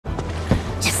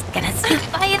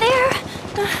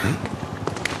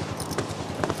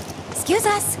Excuse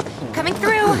us. Coming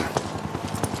through.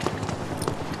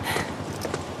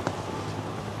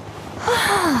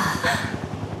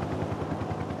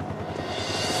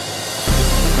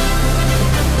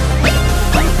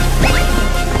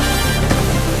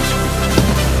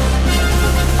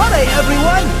 Alright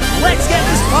everyone, let's get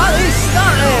this party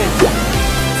started!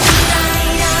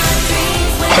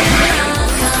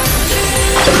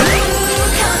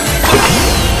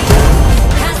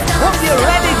 Hope you're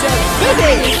ready to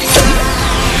finish!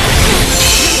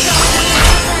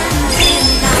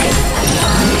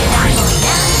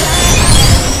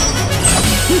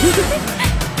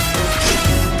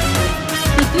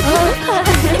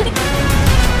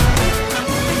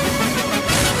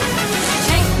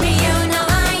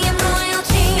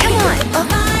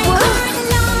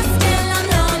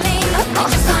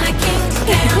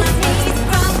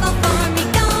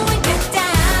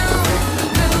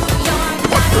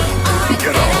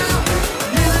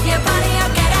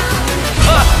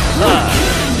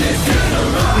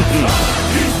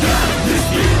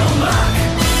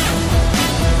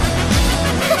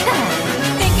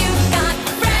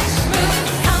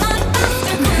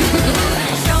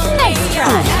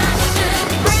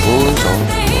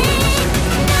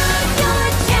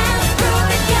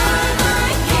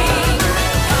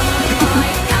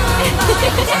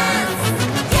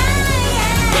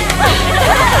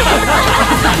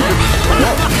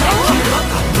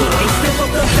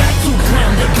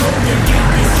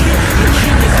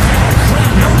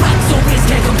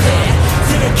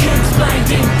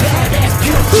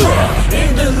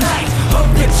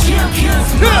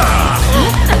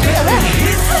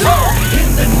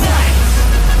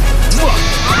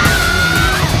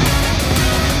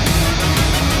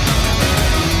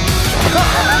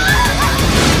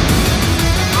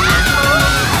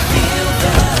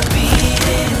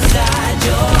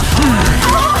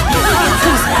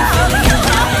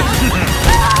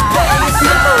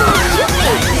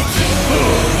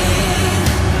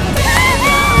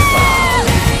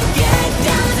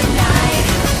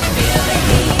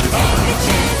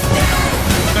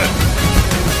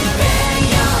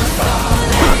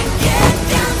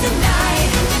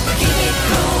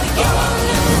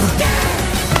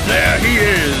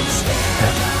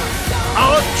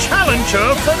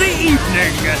 For the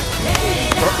evening.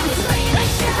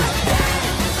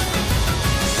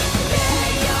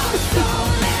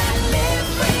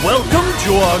 Welcome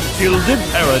to our gilded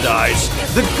paradise,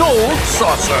 the Gold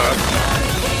Saucer.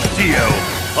 Dio,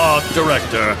 art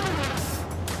director.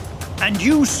 And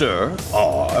you, sir,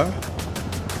 are...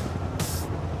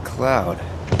 Cloud.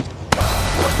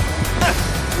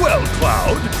 Well,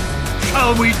 Cloud,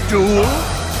 shall we duel?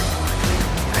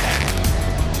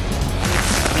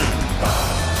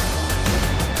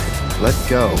 Let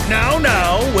go.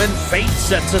 Now, when fate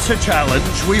sets us a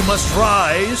challenge, we must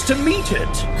rise to meet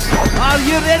it. Are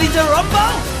you ready to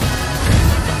rumble?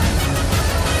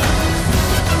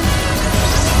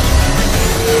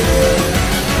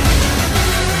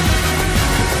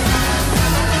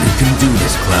 You can do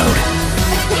this, Cloud.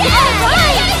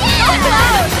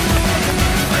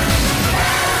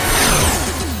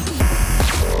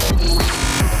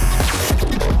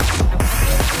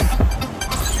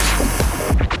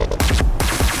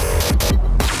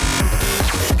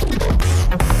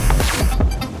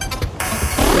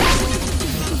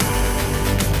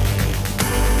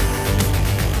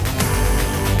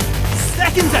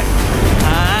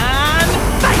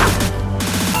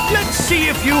 See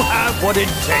if you have what it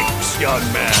takes,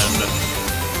 young man.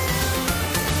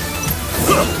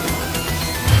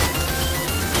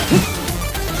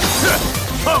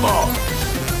 Come on.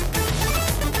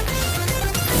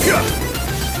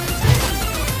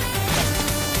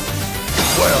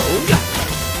 Well.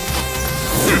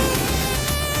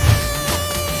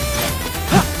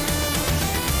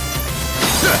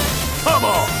 Come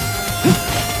on.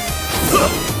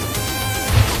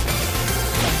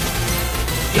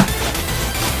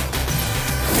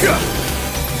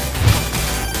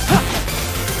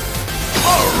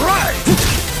 All right.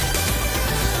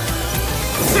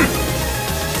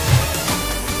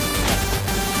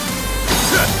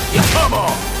 Come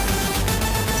on.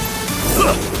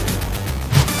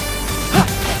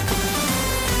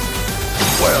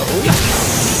 Well.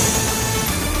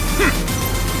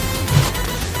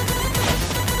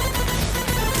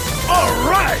 All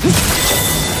right.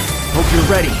 Hope you're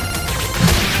ready.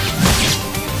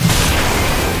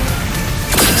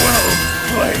 Well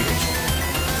played.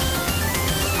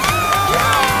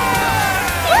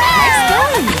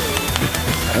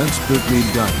 Expertly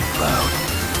done, Cloud.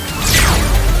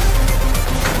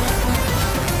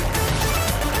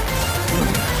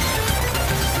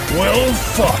 Well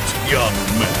fought, young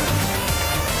man.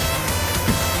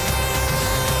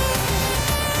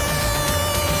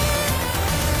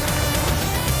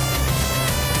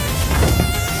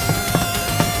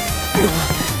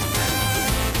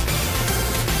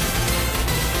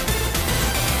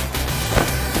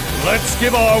 Let's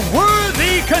give our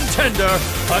worthy contender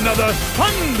another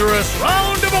thunderous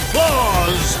round of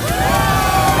applause!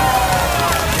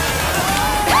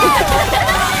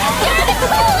 You're the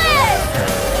coolest!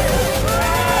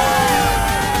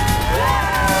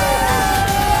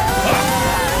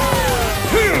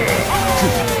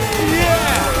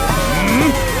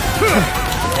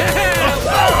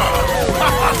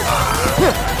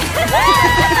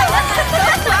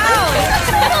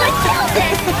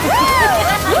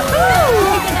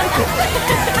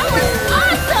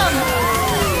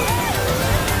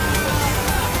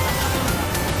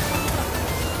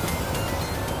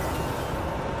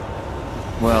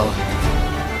 Well,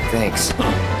 thanks.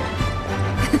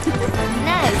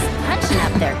 Nice punching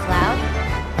up there, Cloud.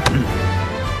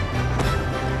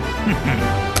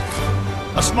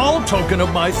 A small token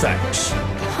of my thanks.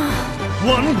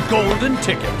 One golden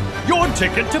ticket. Your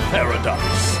ticket to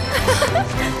paradise.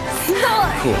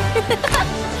 Cool.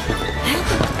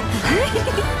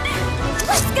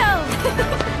 Let's go!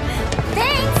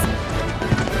 Thanks!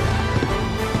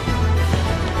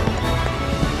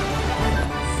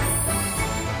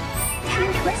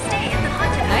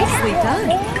 Nicely done.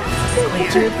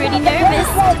 You were pretty nervous.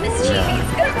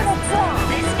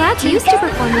 Cloud used to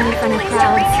performing in front of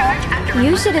crowds.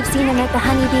 You should have seen him at the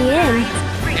Honeybee Inn.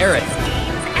 Aerith.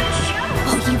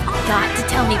 Oh, you've got to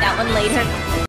tell me that one later.